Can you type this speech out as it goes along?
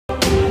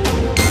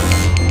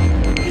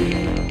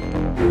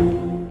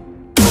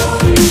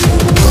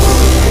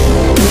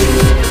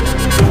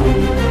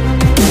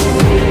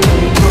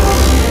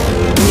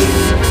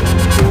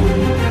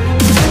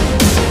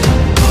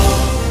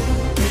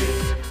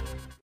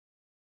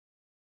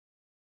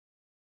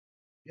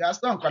We are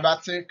still on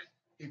quadratic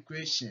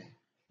equation,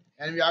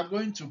 and we are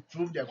going to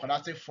prove the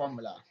quadratic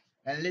formula,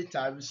 and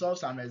later we solve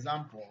some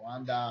example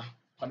under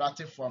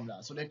quadratic formula.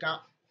 So they can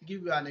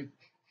give you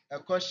a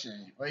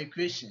question or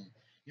equation,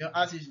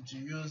 ask you to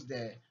use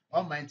the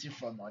almighty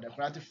formula, the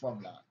quadratic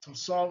formula, to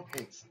solve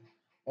it.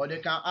 Or they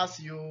can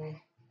ask you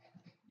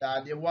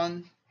that they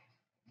want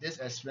this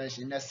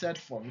expression in a set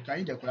form. You can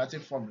use the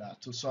quadratic formula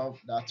to solve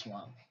that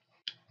one.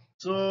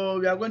 So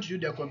we are going to do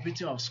the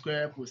computing of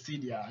square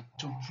procedure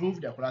to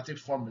prove the quadratic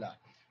formula.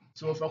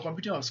 So for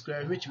computing of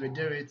square, which we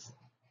did it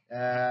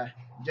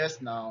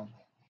just now,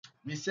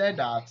 we said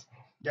that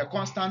the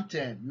constant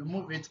term, you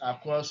move it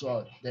across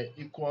the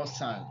equal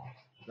sign,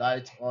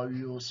 right? Or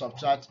you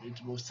subtract it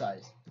both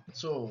sides.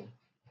 So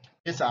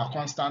it's our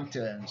constant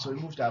term, so we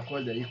move it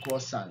across the equal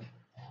sign.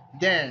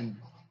 Then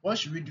what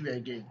should we do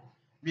again?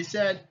 We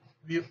said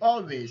we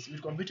always,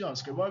 with computing on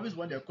square, we always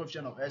want the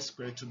coefficient of x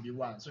squared to be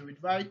 1. So we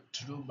divide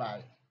through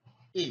by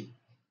a.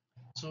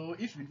 So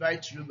if we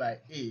divide through by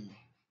a,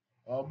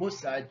 or both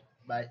sides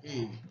by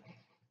a,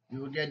 you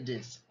will get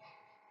this.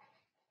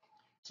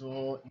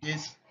 So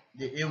this,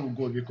 the a will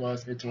go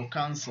because it will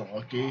cancel,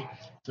 okay?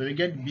 So we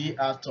get b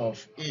out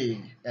of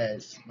a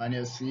s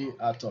minus c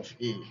out of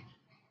a,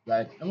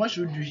 right? And what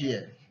should we do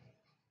here?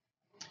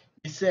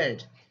 We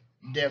said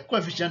the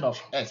coefficient of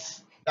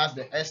s, that's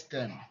the s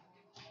term,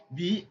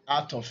 b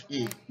out of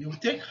a, you will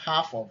take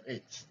half of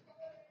it,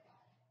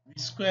 we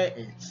square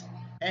it,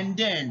 and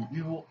then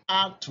we will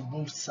add to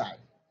both sides.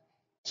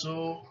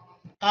 So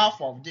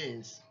half of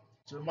this,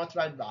 so we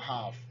multiply it by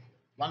half,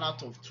 1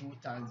 out of 2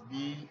 times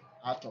b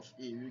out of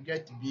a, we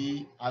get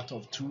b out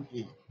of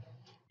 2a.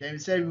 Then we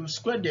say we will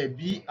square the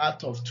b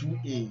out of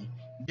 2a,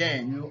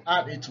 then you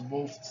add it to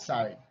both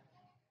sides.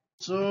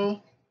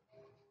 So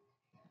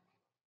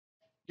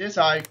this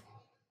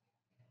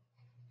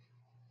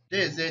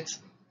is it.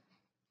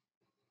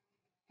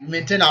 We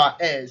maintain our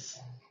s,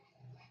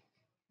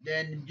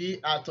 then b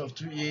out of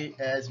 2a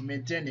as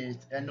maintain it,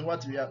 and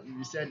what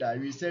we said that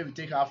we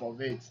take half of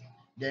it,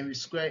 then we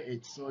square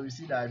it. So we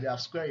see that we have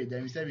squared it,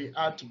 then we say we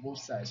add to both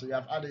sides. So we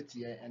have added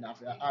here and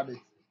have added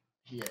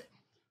here.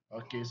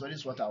 Okay, so this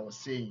is what I was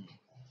saying,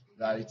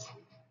 right?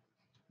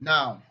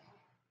 Now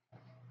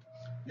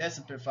let's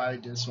simplify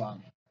this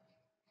one.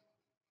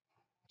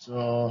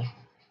 So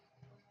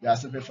we are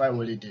simplifying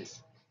only this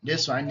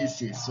one.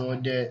 This is, so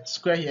the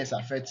square here is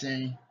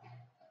affecting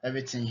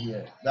everything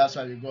here. That's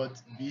why we got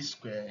b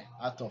square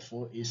out of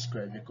 4a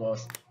square,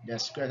 because the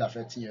square is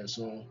affecting here.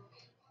 So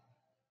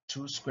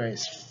 2 square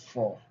is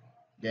 4,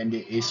 then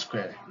the a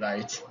square,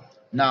 right?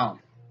 Now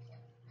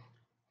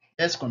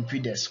let's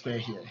compute the square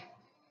here.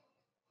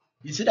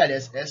 You see that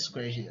there's s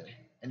square here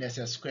and there's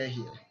a square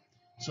here.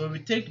 So we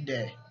take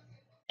the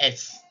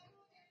s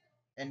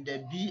and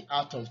the b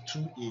out of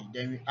 2a,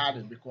 then we add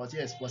it because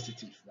here is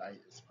positive, right?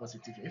 It's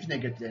positive. If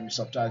negative, then we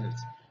subtract it.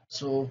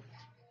 So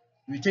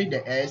we take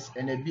the s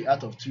and the b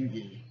out of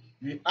 2a,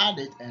 we add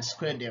it and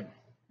square them.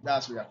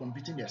 That's why we are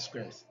computing the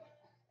squares.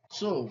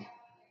 So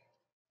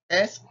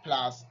s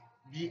plus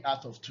b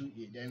out of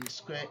 2a, then we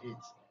square it.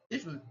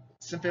 If we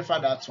simplify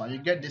that one, you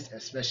get this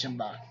expression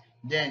back.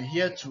 Then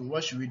here too,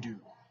 what should we do?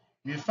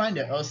 We find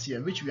the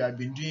LCM, which we have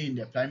been doing in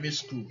the primary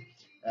school.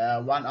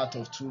 1 out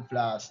of 2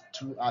 plus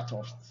 2 out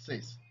of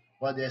 6.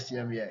 What the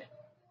LCM here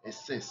is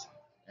 6,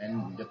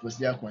 and the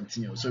procedure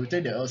continues. So we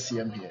take the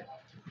LCM here.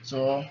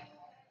 So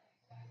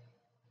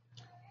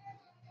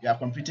we are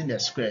computing the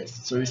squares.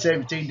 So we say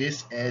we take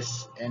this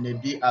s and the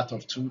b out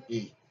of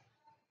 2a,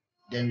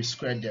 then we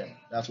square them.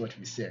 That's what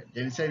we said.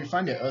 Then we say we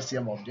find the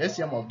LCM of this.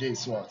 The LCM of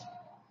this is what?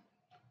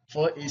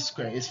 4a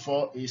square is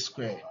 4a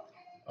square.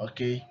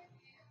 Okay.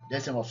 The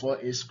LCM of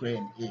 4a square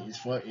and a is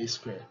 4a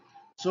square.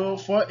 So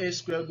 4a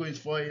square goes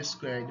 4a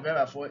square divided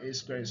by 4a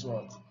square is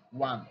what?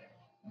 1.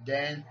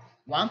 Then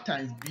 1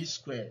 times b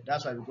square.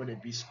 That's why we got the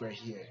b square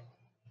here.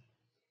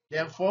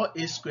 Then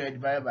 4a square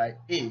divided by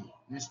a.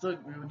 We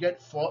will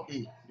get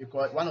 4a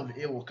because one of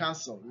the a will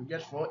cancel. We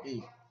get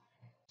 4a.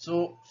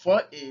 So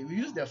 4a, we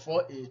use the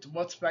 4a to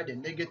multiply the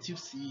negative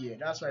c here.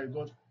 That's why we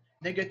got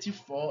negative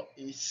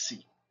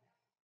 4ac.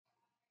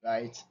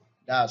 Right?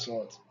 That's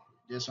what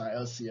this one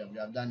LCM. We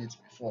have done it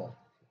before.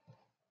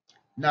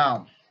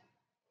 Now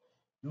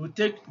we will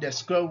take the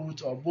square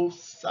root of both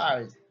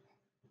sides.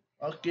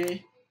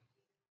 Okay.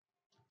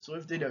 So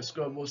if we take the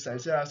square root of both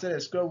sides, so I said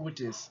the square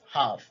root is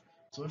half.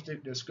 So if we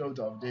take the square root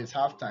of this,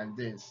 half times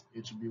this,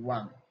 it will be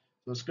 1.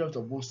 So square root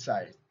of both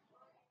sides.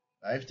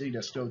 Right? If you take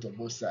the square root of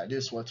both sides,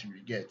 this is what you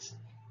will get.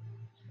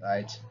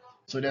 Right?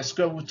 So the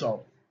square root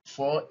of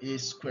 4a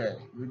squared,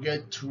 we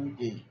get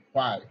 2a.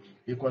 Why?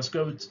 Because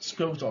square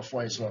root of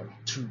 4 is what?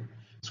 2.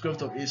 Square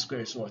root of a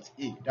squared is what?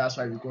 A. That's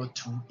why we got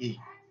 2a.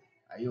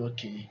 Are you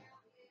okay?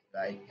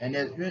 Right? And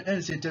then when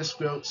you say the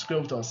square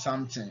root of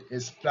something,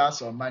 it's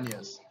plus or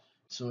minus.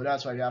 So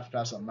that's why we have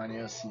plus or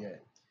minus here.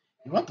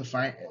 You want to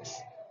find s.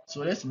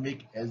 So let's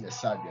make s the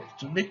subject.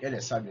 To make s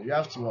the subject, you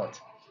have to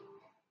what?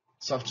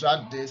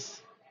 Subtract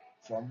this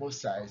from both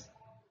sides.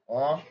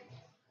 Or,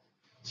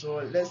 so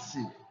let's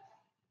see.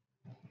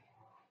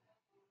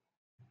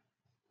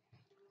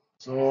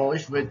 So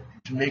if we were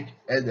to make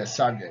S the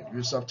subject,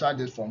 we subtract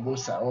this from both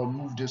sides or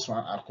move this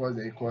one across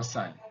the equal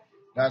sign.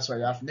 That's why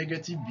you have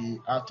negative b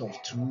out of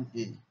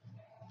 2a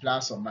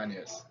plus or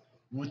minus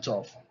root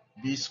of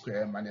b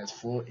squared minus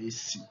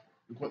 4ac.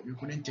 You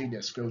couldn't take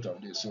the square root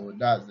of this, so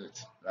that's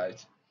it,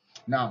 right?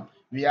 Now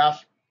we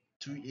have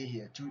 2a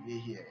here,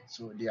 2a here,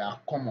 so they are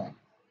common.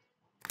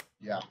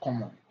 They are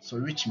common. So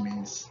which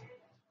means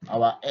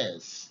our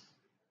S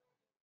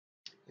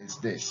is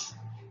this: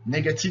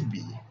 negative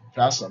b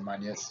plus or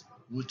minus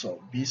root of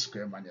b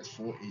squared minus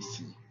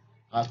 4ac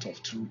out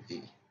of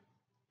 2a.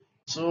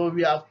 So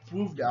we have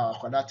proved our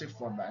quadratic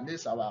formula, and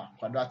this is our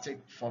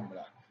quadratic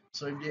formula.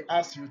 So if they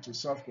ask you to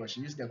solve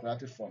question, use the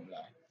quadratic formula.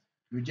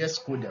 You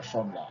just code the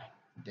formula,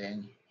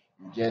 then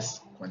you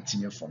just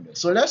continue from there.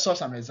 So let's solve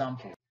some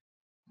example.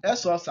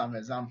 Let's solve some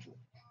example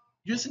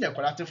using the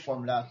quadratic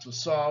formula to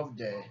solve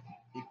the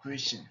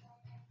equation.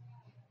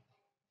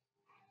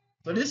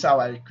 So this is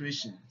our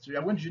equation. So we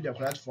are going to use the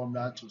quadratic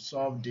formula to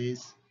solve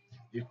this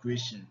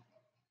equation.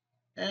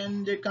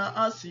 And they can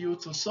ask you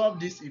to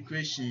solve this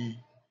equation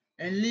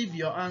and leave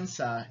your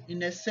answer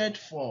in a set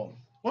form.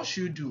 What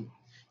should you do?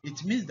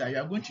 It means that you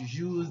are going to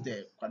use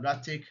the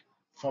quadratic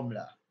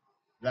formula,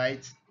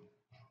 right?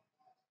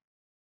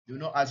 They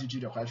will not ask you to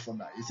use the quadratic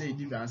formula. They say you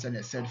leave your answer in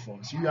a set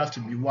form. So you have to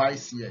be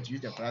wise here to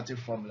use the quadratic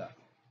formula.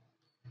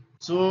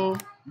 So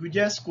you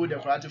just code the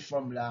quadratic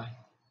formula.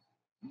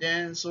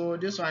 Then so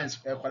this one is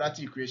a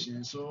quadratic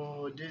equation.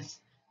 So this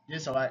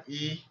is our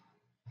a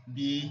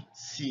b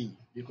c,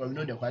 because we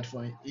know the quadratic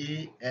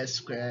formula as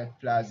squared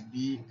plus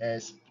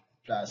bs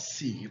plus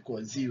c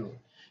equals 0.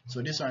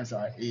 So this one is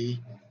our a,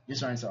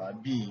 this one is our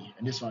b,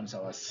 and this one is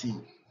our c,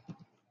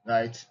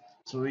 right?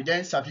 So we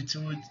then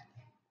substitute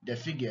the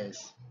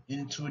figures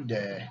into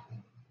the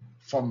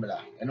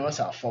formula. And what's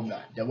our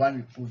formula? The one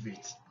we prove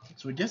it.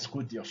 So just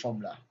quote your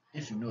formula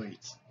if you know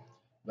it,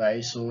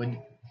 right? So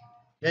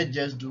let's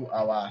just do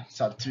our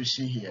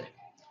substitution here.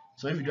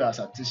 So if we do our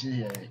substitution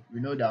here,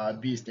 we know that our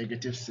b is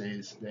negative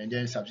 6,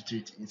 then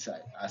substitute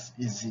inside, as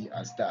easy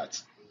as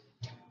that.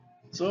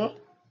 So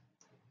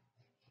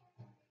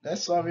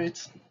let's solve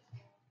it.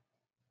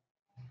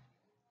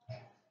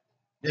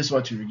 This is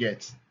what you will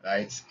get,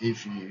 right?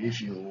 If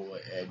you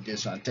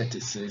this one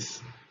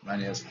 36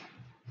 minus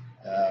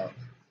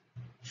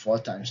 4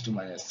 times 2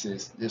 minus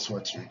 6, this is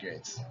what you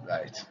get,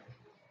 right?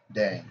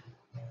 Then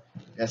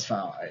let's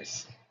find our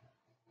s.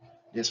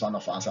 This one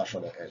of answer for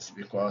the s,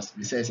 because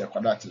we say it's a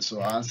quadratic, so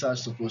our answer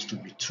is supposed to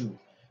be 2.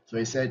 So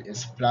he said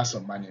it's plus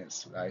or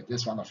minus, right?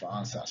 This one of our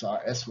answer. So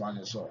our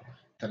s1 is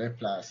 3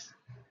 plus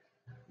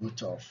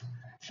root of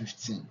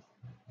 15.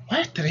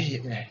 Why 3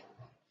 here?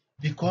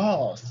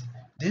 Because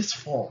this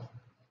 4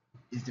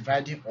 is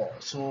dividing all.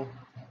 So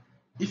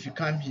if you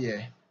come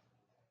here,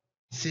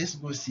 6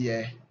 goes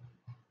here,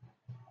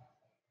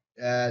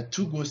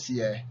 2 goes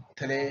here,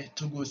 3,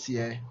 2 goes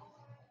here,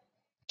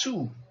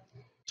 2.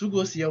 2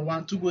 goes here,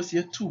 1, 2 goes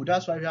here, 2.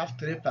 That's why we have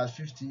 3 plus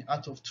 15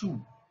 out of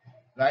 2,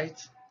 right?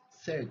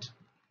 Third.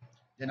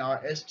 Then our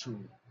S2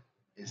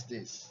 is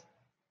this.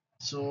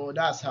 So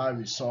that's how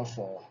we solve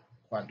for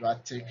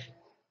quadratic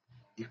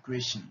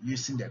equation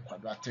using the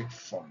quadratic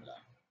formula.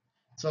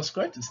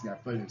 Subscribe to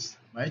Sneapolis,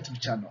 my YouTube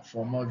channel,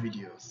 for more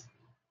videos.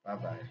 Bye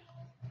bye.